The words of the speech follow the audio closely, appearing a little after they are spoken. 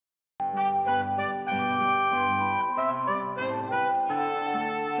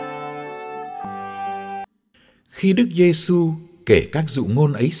Khi Đức Giêsu kể các dụ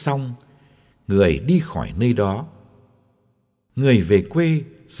ngôn ấy xong, người đi khỏi nơi đó. Người về quê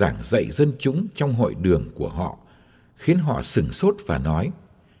giảng dạy dân chúng trong hội đường của họ, khiến họ sửng sốt và nói: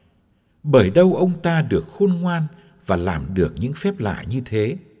 bởi đâu ông ta được khôn ngoan và làm được những phép lạ như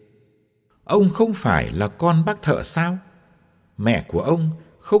thế? Ông không phải là con bác thợ sao? Mẹ của ông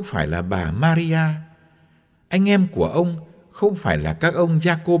không phải là bà Maria? Anh em của ông không phải là các ông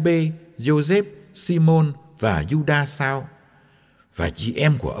Giacôbê, Joseph, Simon và Juda sao? Và chị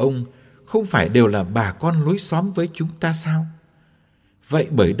em của ông không phải đều là bà con lối xóm với chúng ta sao? Vậy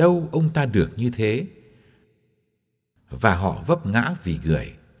bởi đâu ông ta được như thế? Và họ vấp ngã vì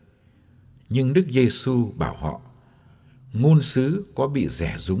người. Nhưng Đức Giêsu bảo họ: ngôn sứ có bị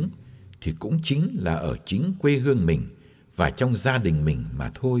rẻ rúng thì cũng chính là ở chính quê hương mình và trong gia đình mình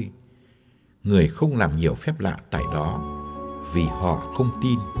mà thôi. Người không làm nhiều phép lạ tại đó vì họ không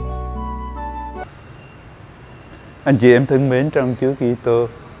tin. Anh chị em thân mến trong Chúa Kitô,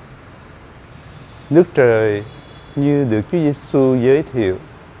 nước trời như được Chúa Giêsu giới thiệu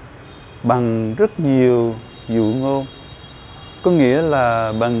bằng rất nhiều dụ ngôn, có nghĩa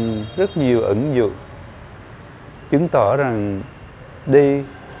là bằng rất nhiều ẩn dụ, chứng tỏ rằng đây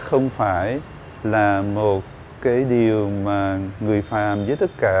không phải là một cái điều mà người phàm với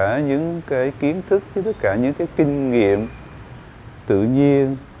tất cả những cái kiến thức, với tất cả những cái kinh nghiệm tự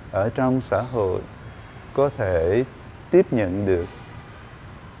nhiên ở trong xã hội có thể tiếp nhận được,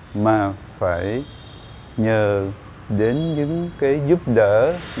 mà phải nhờ đến những cái giúp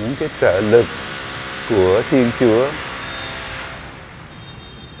đỡ, những cái trợ lực của Thiên Chúa.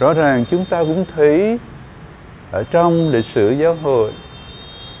 Rõ ràng chúng ta cũng thấy ở trong lịch sử giáo hội,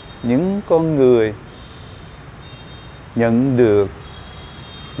 những con người nhận được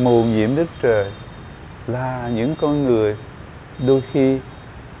mầu nhiệm Đức Trời là những con người đôi khi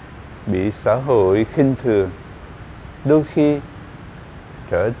bị xã hội khinh thường, đôi khi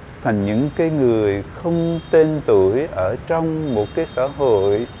trở thành những cái người không tên tuổi ở trong một cái xã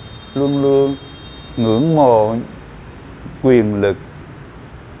hội luôn luôn ngưỡng mộ quyền lực,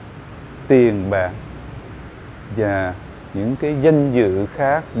 tiền bạc và những cái danh dự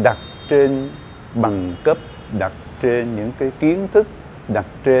khác đặt trên bằng cấp, đặt trên những cái kiến thức, đặt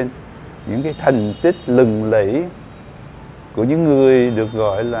trên những cái thành tích lừng lẫy của những người được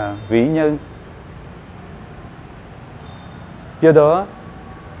gọi là vĩ nhân. Do đó,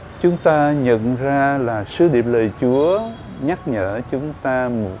 chúng ta nhận ra là sứ điệp lời Chúa nhắc nhở chúng ta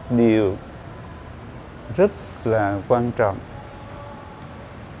một điều rất là quan trọng.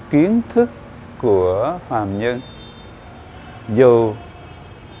 Kiến thức của phàm nhân, dầu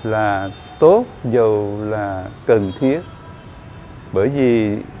là tốt, dầu là cần thiết, bởi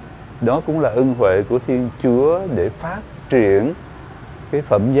vì đó cũng là ân huệ của Thiên Chúa để phát triển cái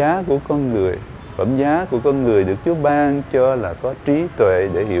phẩm giá của con người. Phẩm giá của con người được Chúa ban cho là có trí tuệ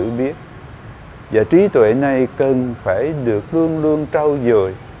để hiểu biết. Và trí tuệ này cần phải được luôn luôn trau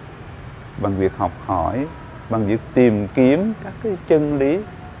dồi bằng việc học hỏi, bằng việc tìm kiếm các cái chân lý,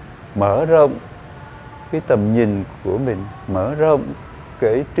 mở rộng cái tầm nhìn của mình, mở rộng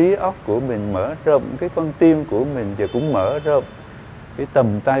cái trí óc của mình, mở rộng cái con tim của mình, và cũng mở rộng cái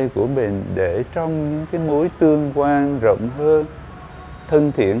tầm tay của mình để trong những cái mối tương quan rộng hơn,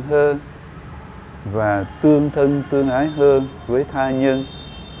 thân thiện hơn và tương thân tương ái hơn với tha nhân,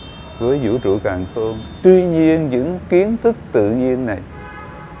 với vũ trụ càn khôn. Tuy nhiên, những kiến thức tự nhiên này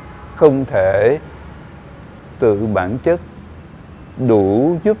không thể tự bản chất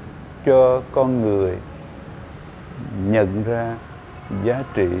đủ giúp cho con người nhận ra giá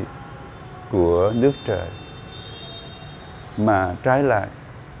trị của nước trời, mà trái lại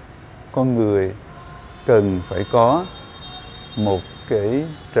con người cần phải có một cái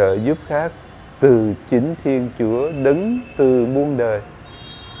trợ giúp khác từ chính Thiên Chúa, đấng từ muôn đời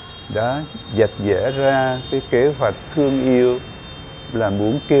đã vạch vẽ ra cái kế hoạch thương yêu là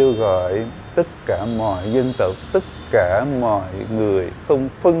muốn kêu gọi tất cả mọi dân tộc, tất cả mọi người, không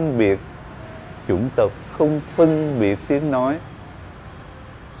phân biệt chủng tộc, không phân biệt tiếng nói,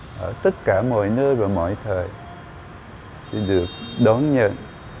 ở tất cả mọi nơi và mọi thời để được đón nhận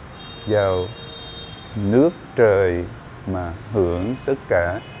vào nước trời mà hưởng tất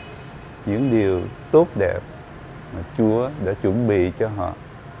cả những điều tốt đẹp mà Chúa đã chuẩn bị cho họ,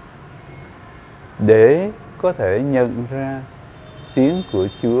 để có thể nhận ra tiếng của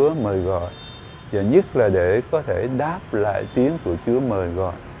Chúa mời gọi, và nhất là để có thể đáp lại tiếng của Chúa mời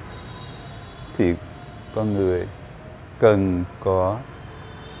gọi, thì con người cần có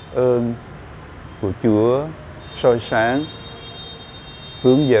ơn của Chúa soi sáng,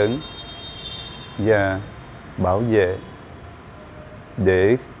 hướng dẫn và bảo vệ,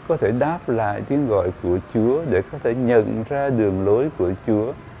 để có thể đáp lại tiếng gọi của Chúa, để có thể nhận ra đường lối của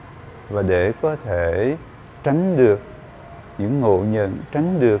Chúa, và để có thể tránh được những ngộ nhận,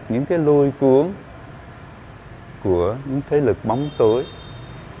 tránh được những cái lôi cuốn của những thế lực bóng tối.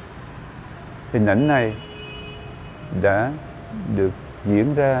 Hình ảnh này đã được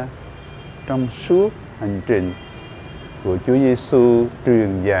diễn ra trong suốt hành trình của Chúa Giêsu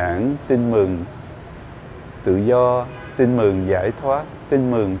truyền giảng tin mừng tự do, tin mừng giải thoát,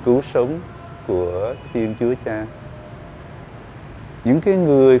 tin mừng cứu sống của Thiên Chúa Cha. Những cái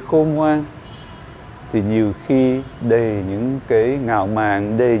người khôn ngoan thì nhiều khi đầy những cái ngạo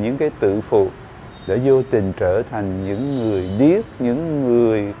mạn, đầy những cái tự phụ, đã vô tình trở thành những người điếc, những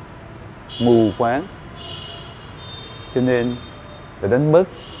người mù quáng. Cho nên phải đánh mất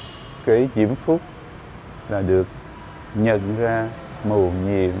cái diễm phúc là được nhận ra mầu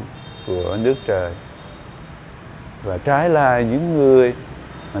nhiệm của nước trời, và trái lại những người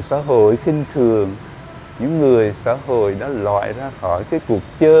mà xã hội khinh thường, những người xã hội đã loại ra khỏi cái cuộc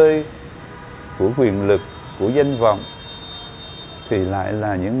chơi của quyền lực, của danh vọng, thì lại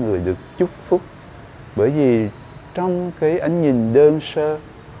là những người được chúc phúc. Bởi vì trong cái ánh nhìn đơn sơ,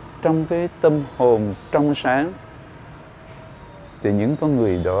 trong cái tâm hồn trong sáng, thì những con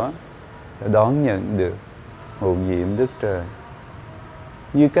người đó đã đón nhận được mầu nhiệm Đức Trời.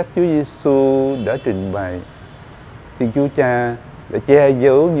 Như cách Chúa Giêsu đã trình bày, Thiên Chúa Cha đã che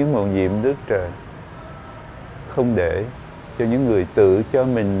giấu những mầu nhiệm Đức Trời, không để cho những người tự cho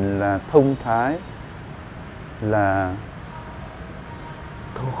mình là thông thái, là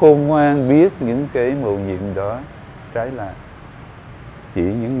khôn ngoan biết những cái mầu nhiệm đó. Trái lại, chỉ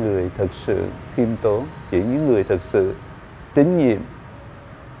những người thật sự khiêm tốn, chỉ những người thật sự tín nhiệm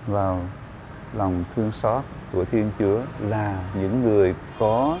vào lòng thương xót của Thiên Chúa là những người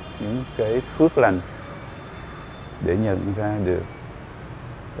có những cái phước lành để nhận ra được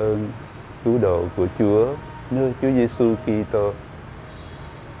ơn cứu độ của Chúa nơi Chúa Giêsu Kitô.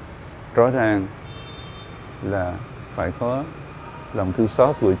 Rõ ràng là phải có lòng thương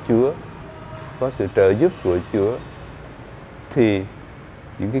xót của Chúa, có sự trợ giúp của Chúa, thì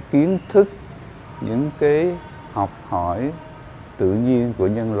những cái kiến thức, những cái học hỏi tự nhiên của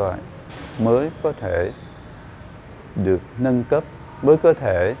nhân loại mới có thể được nâng cấp, mới có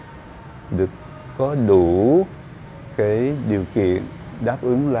thể được có đủ cái điều kiện đáp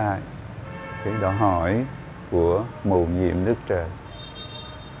ứng lại cái đòi hỏi của mầu nhiệm Đức Trời.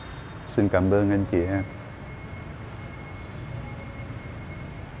 Xin cảm ơn anh chị em.